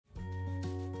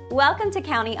Welcome to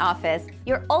County Office,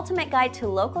 your ultimate guide to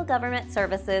local government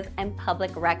services and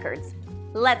public records.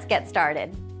 Let's get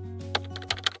started.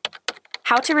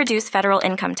 How to reduce federal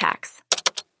income tax.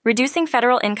 Reducing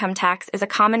federal income tax is a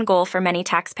common goal for many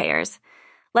taxpayers.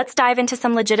 Let's dive into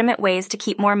some legitimate ways to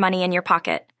keep more money in your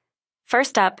pocket.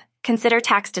 First up, consider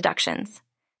tax deductions.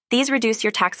 These reduce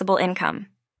your taxable income.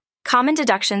 Common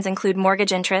deductions include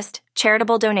mortgage interest,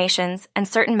 charitable donations, and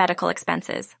certain medical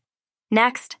expenses.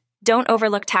 Next, don't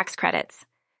overlook tax credits.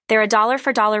 They're a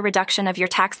dollar-for-dollar reduction of your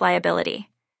tax liability.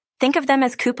 Think of them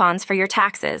as coupons for your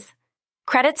taxes.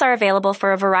 Credits are available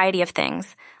for a variety of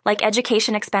things, like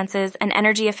education expenses and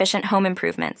energy-efficient home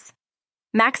improvements.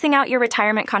 Maxing out your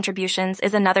retirement contributions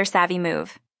is another savvy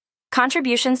move.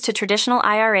 Contributions to traditional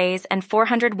IRAs and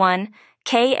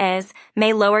 401(k)s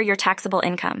may lower your taxable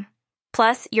income.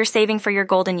 Plus, you're saving for your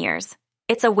golden years.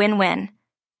 It's a win-win.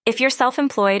 If you're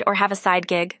self-employed or have a side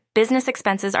gig, business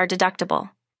expenses are deductible.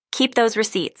 Keep those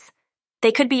receipts.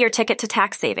 They could be your ticket to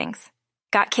tax savings.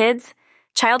 Got kids?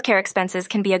 Childcare expenses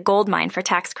can be a goldmine for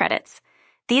tax credits.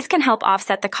 These can help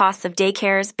offset the costs of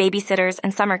daycares, babysitters,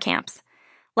 and summer camps.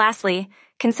 Lastly,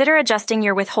 consider adjusting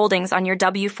your withholdings on your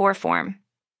W-4 form.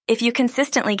 If you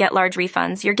consistently get large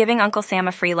refunds, you're giving Uncle Sam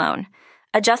a free loan.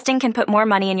 Adjusting can put more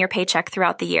money in your paycheck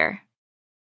throughout the year.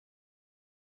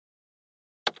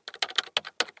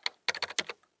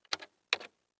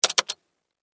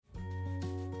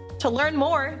 To learn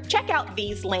more, check out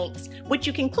these links, which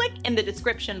you can click in the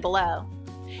description below.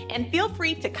 And feel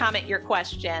free to comment your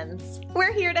questions.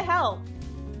 We're here to help.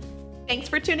 Thanks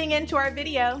for tuning in to our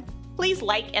video. Please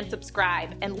like and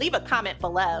subscribe and leave a comment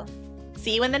below.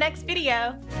 See you in the next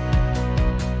video.